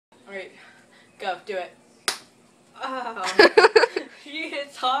Alright, go, do it. Oh,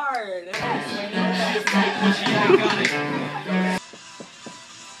 it's hard.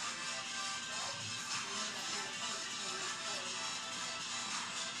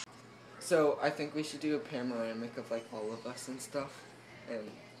 So I think we should do a panoramic of like all of us and stuff, and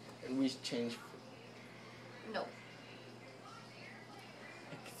we should change. No.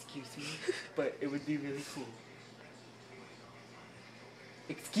 Excuse me, but it would be really cool.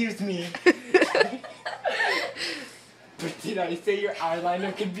 Excuse me. But did I say your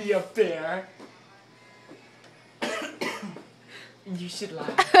eyeliner could be up there? You should laugh.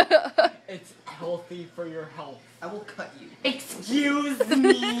 It's healthy for your health. I will cut you. Excuse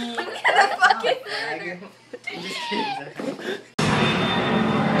me. Fucking I'm just kidding.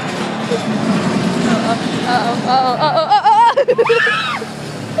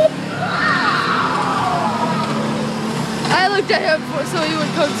 I looked at him so he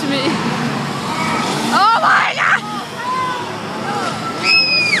would come to me. Oh my god!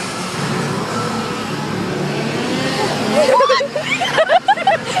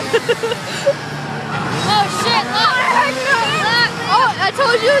 Oh shit! Look! Oh, I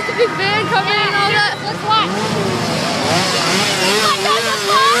told you it's a big van coming and all that. Let's watch.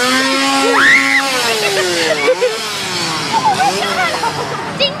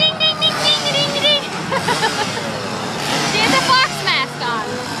 Ding ding ding ding ding ding ding. She has a fox mask on.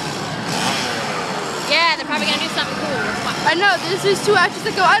 Yeah, they're probably gonna do something cool. I know, there's these two actors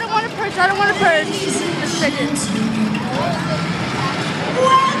that go, I don't want to purge, I don't want to purge.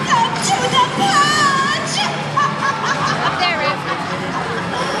 Welcome to the purge! Up there, Rick.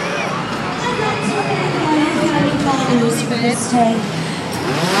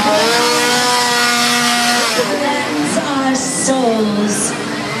 Cleanse our souls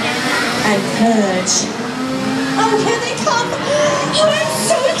and purge. Oh, here they come! Oh, I'm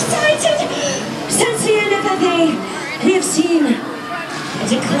so excited! Since the end of the day, we have seen a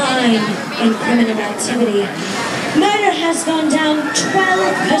decline in criminal activity. Murder has gone down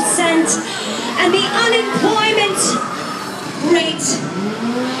 12%, and the unemployment rate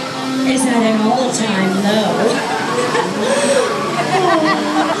is at an all-time low.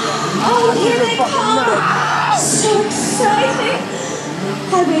 Oh, here they come! So exciting!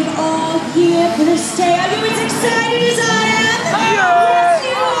 I wait all year for this day. Are you as excited as I am? Yes,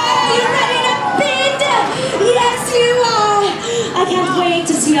 you are! You ready to bid? Yes, you are! I can't wait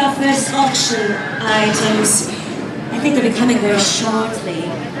to see our first auction items. I think they'll be coming very shortly.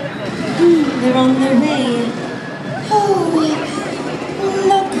 They're on their way. Oh,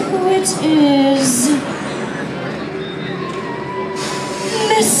 look who it is.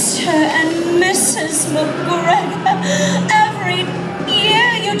 Mr. and Mrs. McGregor. Every year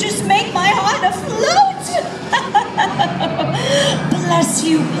you just make my heart afloat. Bless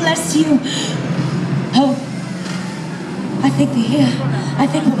you, bless you. Oh, I think they're here. I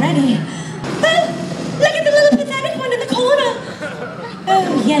think we're ready. Oh, look at the little pathetic one in the corner.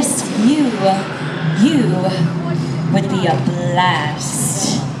 Oh, yes, you would be a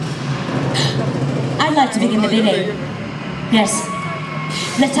blast. I'd like to begin the bidding. Yes.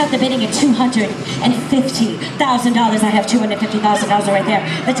 Let's have the bidding at $250,000. I have $250,000 right there.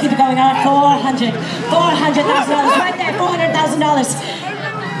 Let's keep it going on. $400,000 right there. $400,000.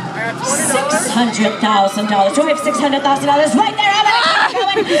 $600,000. Do we have $600,000 right there? I'm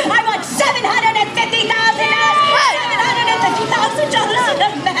gonna keep going. I want $750,000. $750,000 in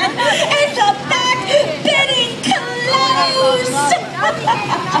the van. In the back. Bidding closed.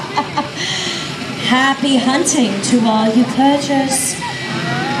 Happy hunting to all you purchasers.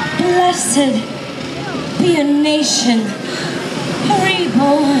 Blessed be a nation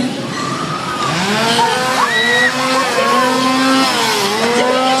reborn. Did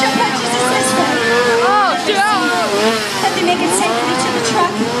we get your purchases this way? Oh, yeah. Did they make it safely to the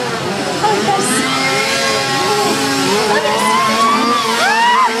truck? Oh, yes. Oh, yes.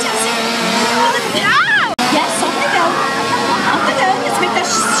 Yes, off they go. Off they go. Let's make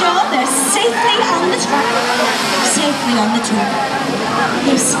sure they're safely on the truck. Safely on the truck.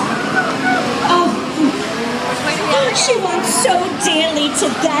 Yes. Oh, she wants so dearly to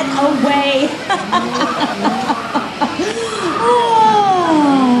get away.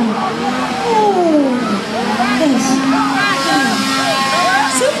 Yes.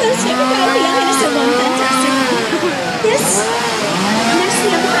 So close, here we go. The young innocent one, fantastic. Yes. There's the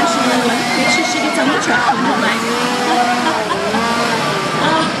other fashionable one. Make sure she gets on the truck.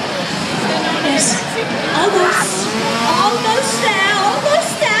 Yes. Almost. Almost there.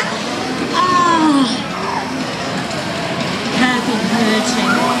 Almost there. Happy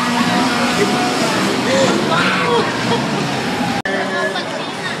purging.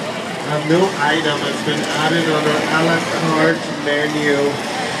 A new item has been added on our a la carte menu.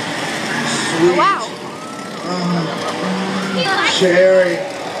 Sweet. Wow. Cherry.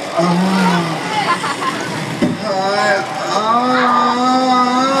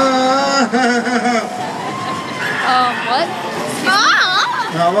 What?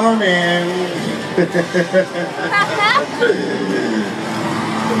 Come on in.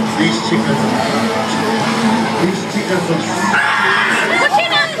 These chicas are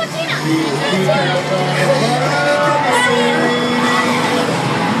Cucina, cucina.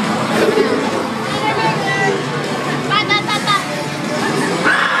 Bye, bye, bye, bye.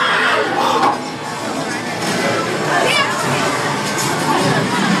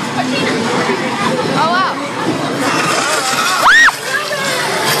 Oh, wow.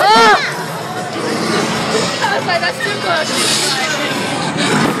 I was like, that's too close.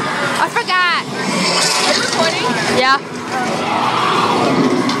 I forgot. Are you recording? Yeah.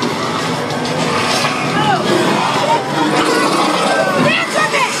 Dance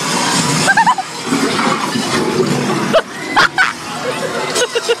with it!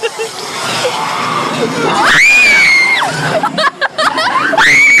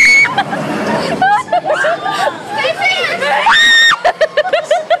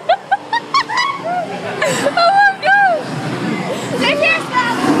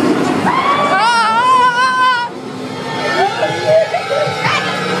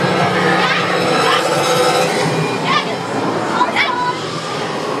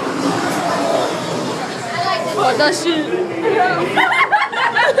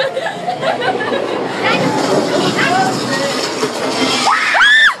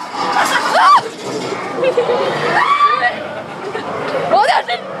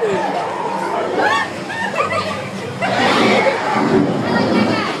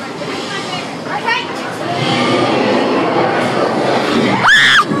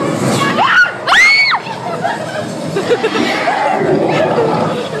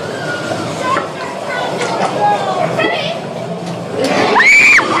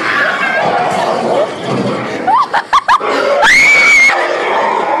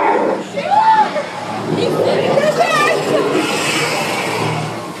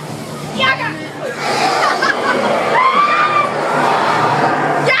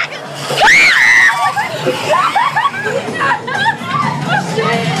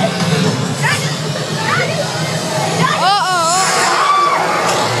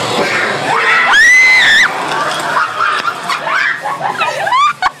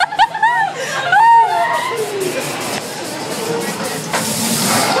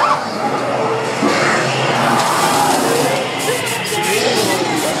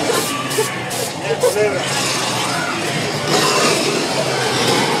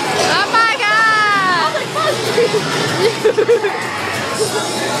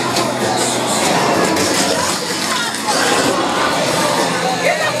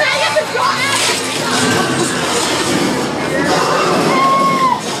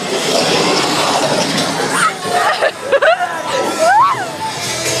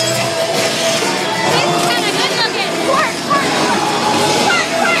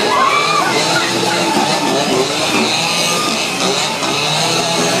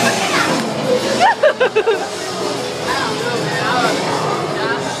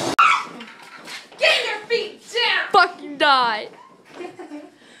 die. Down.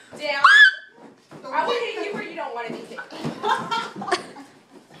 I will hit you where you don't want to be hit.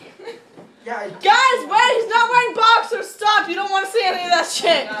 Yeah. Guys, wait, he's not wearing boxers. Stop. You don't want to see any of that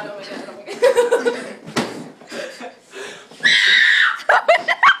shit. No,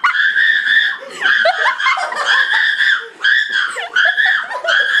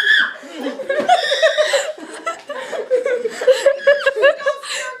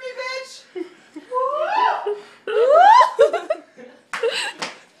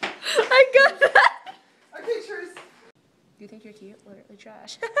 You think you're cute? Literally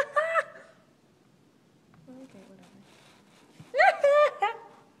trash. Okay, whatever.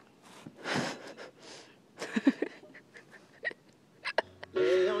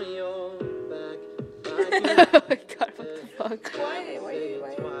 Oh my god, what the fuck? Why? What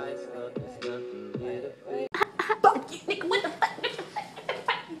the fuck?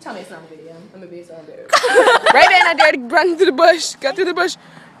 Tell me it's not a video. I'm a video, so I'm video. Right in, I dared to run through the bush. Got through the bush.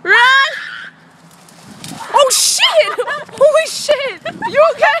 Run! Oh shit! Holy shit! You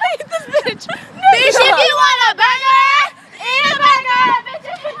okay? This bitch! Bitch, if you want a burger, eat a burger! Bitch,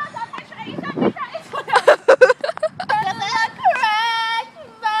 if you want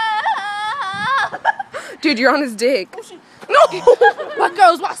Dude, you're on his dick. No! What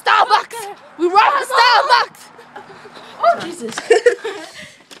girls want Starbucks? We run for Starbucks! Oh, Jesus.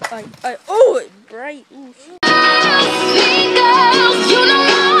 Oh, it's bright. Ooh.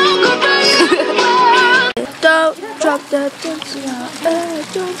 Don't drop that dance now.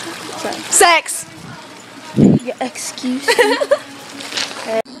 Sex. Yeah, excuse me.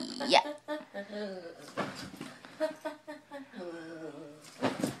 Yeah.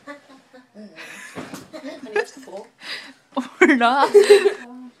 Or not.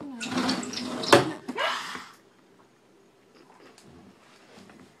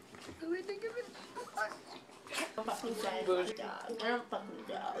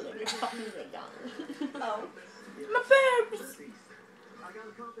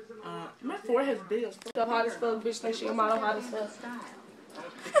 My forehead's big as fuck. Hot as fuck, bitch. Think she a model hot as fuck.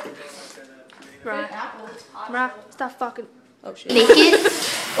 Right. Stop fucking. Oh shit. Naked?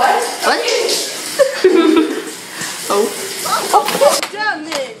 What? Damn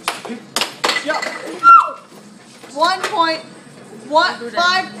it. Yo.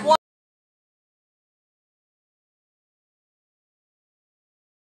 1.151.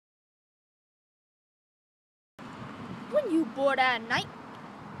 When you bored at night.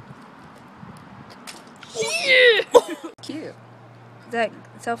 Cute. Is that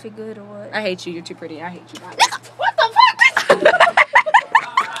selfie good or what? I hate you. You're too pretty. I hate you. What the fuck?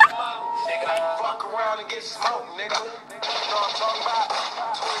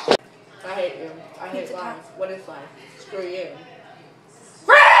 I hate you. I hate life. What is life? Screw you.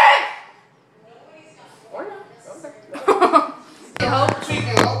 Or not.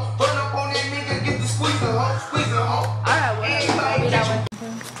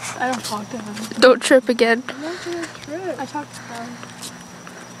 I don't talk to him. Don't trip again. I talked to him.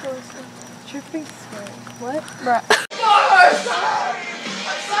 Tripping swear. What? Bruh.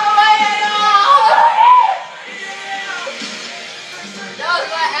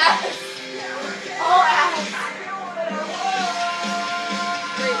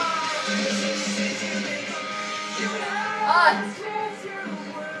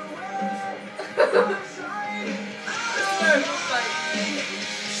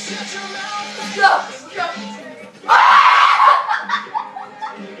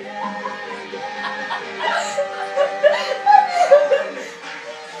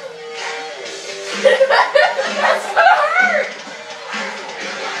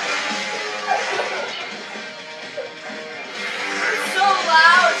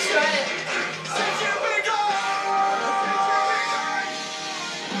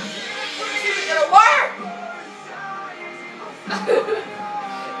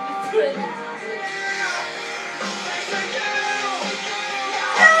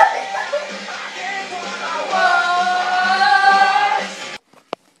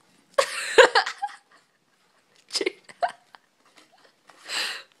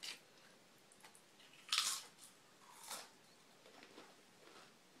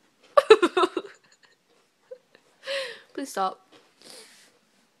 Please stop.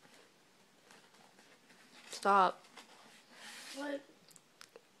 Stop. What?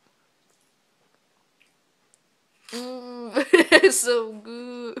 It's so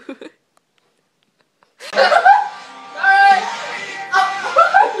good.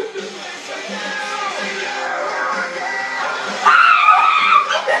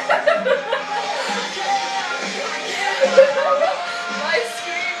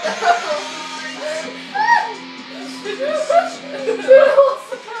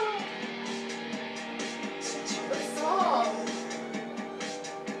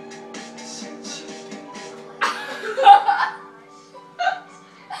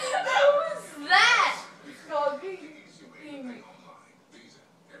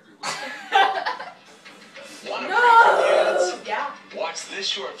 Watch this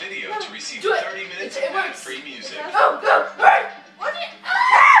short video to receive 30 minutes of ad-free music.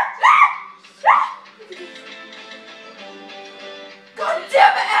 God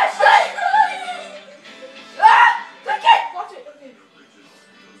damn it, Ashley!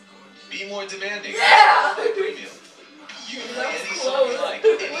 Be more demanding. Yeah! Premium. You can play any song you like,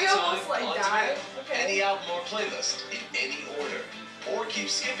 anytime, on demand, any album or playlist, in any order. Or keep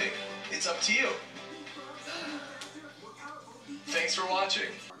skipping. It's up to you. Thanks for watching.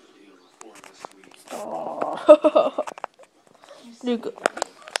 Nigga.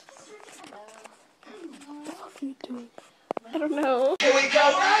 What are you doing? I don't know. Here we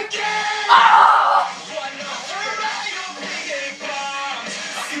go again!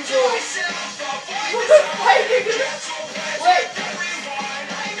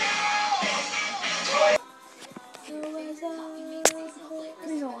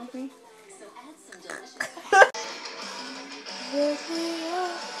 Please don't like me.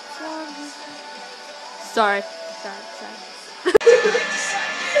 Sorry.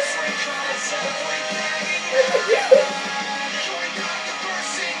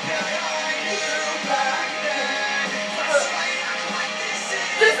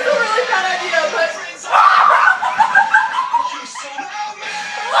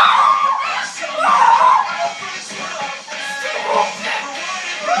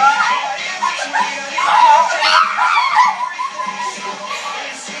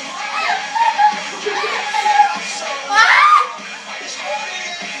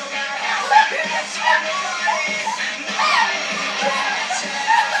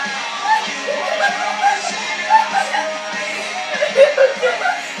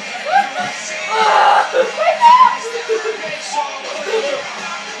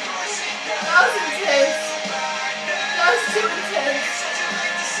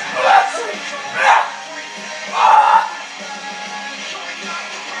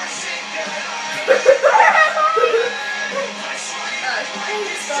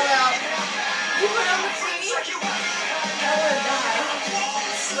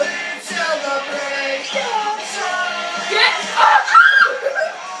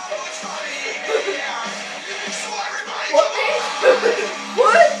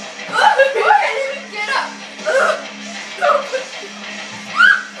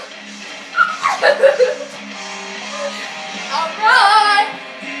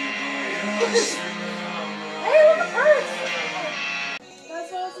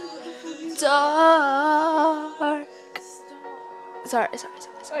 dark. Sorry.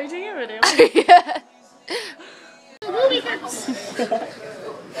 Are you taking a video? Yeah.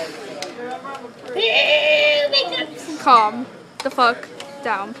 Calm the fuck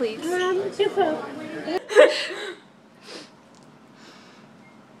down, please.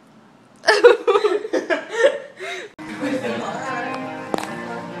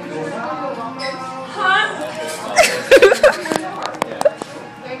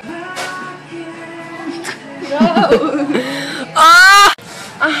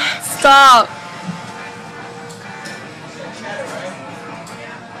 Stop.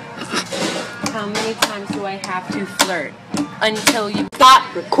 How many times do I have to flirt until you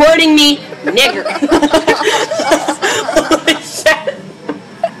stop recording me, nigger? Holy shit.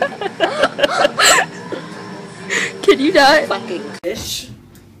 Can you not? Fucking bitch.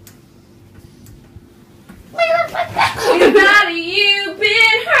 Everybody, you've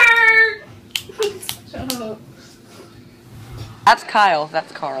been hurt. That's Kyle.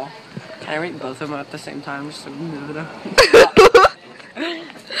 That's Carl. Can I read both of them at the same time? Just to move it up.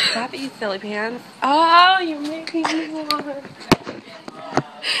 Stop it, you silly pants. Oh, you're making me want.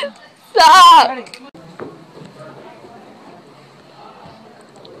 Stop.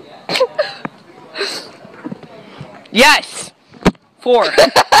 Yes. 4.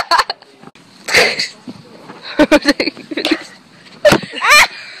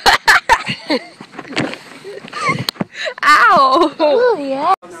 Ow. Oh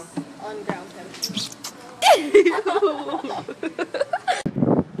yeah.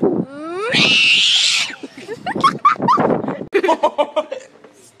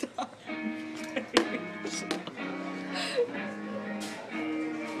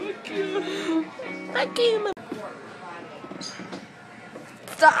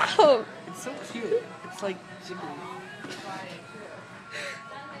 Stop. It's so cute. It's like jiggly.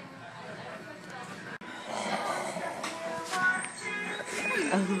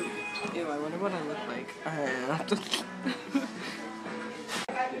 Ew, I wonder what I look like. I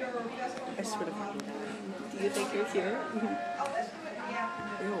swear to God. Do you think you're cute?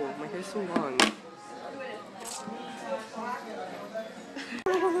 Ew, my hair's so long.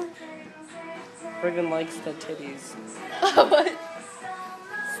 Reagan likes the titties. What?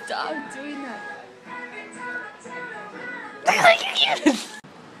 Stop doing that.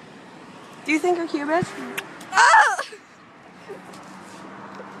 Do you think you're cute, bitch? Ah!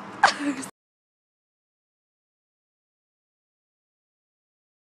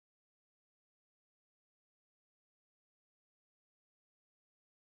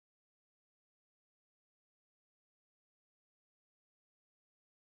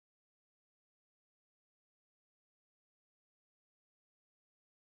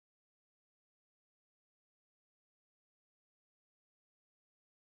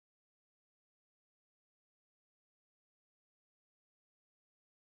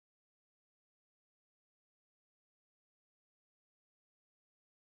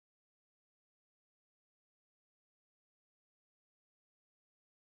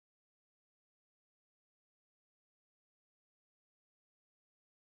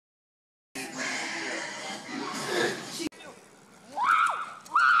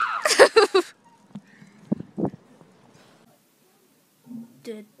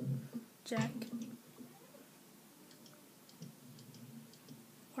 Did Jack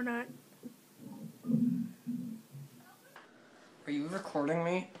or not? Are you recording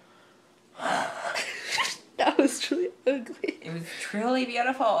me? That was truly ugly. It was truly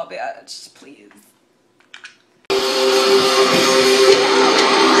beautiful, bitch. Please.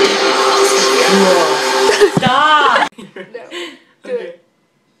 Stop! No. Do it.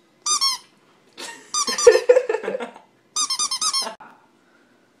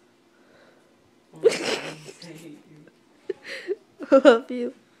 I love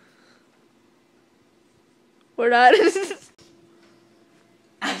you. We're not.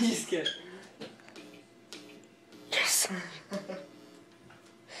 I'm just kidding. Yes.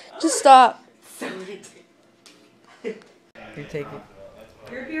 Just stop. You take it.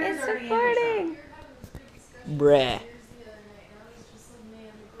 It's recording. Bruh.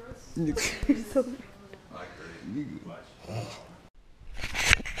 Jesus.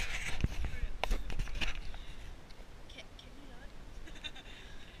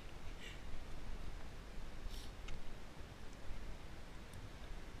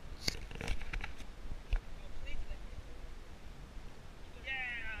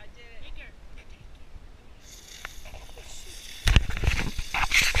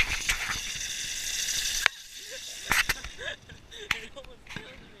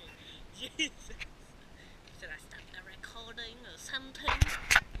 Should I stop the recording?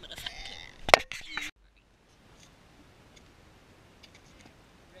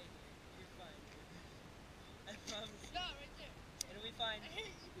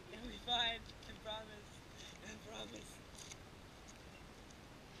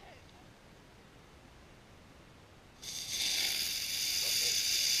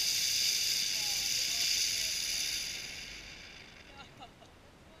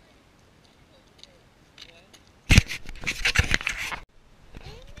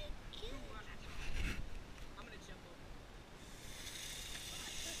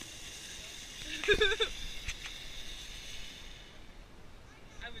 I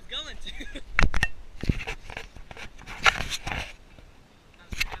was going to.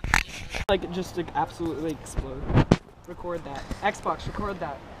 Like, just like absolutely explode. Record that. Xbox, record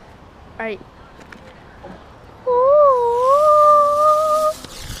that. Alright.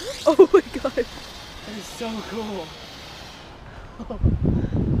 Oh my god. That is so cool.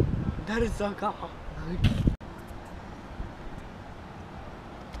 That is so cool.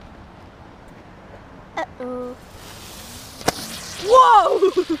 Uh-oh. Whoa!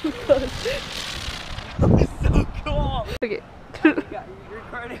 That is so cool. Okay. You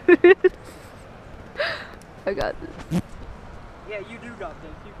recording? I got this. Yeah, you do got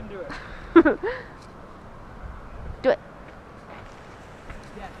this. You can do it. Do it.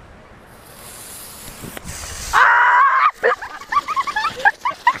 Yeah.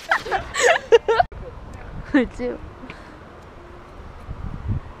 Me too.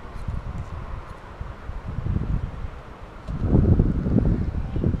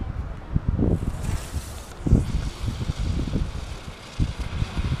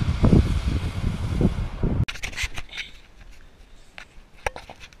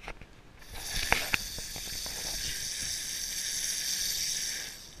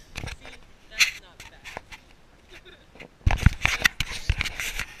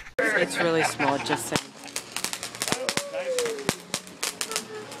 It's really small, just saying.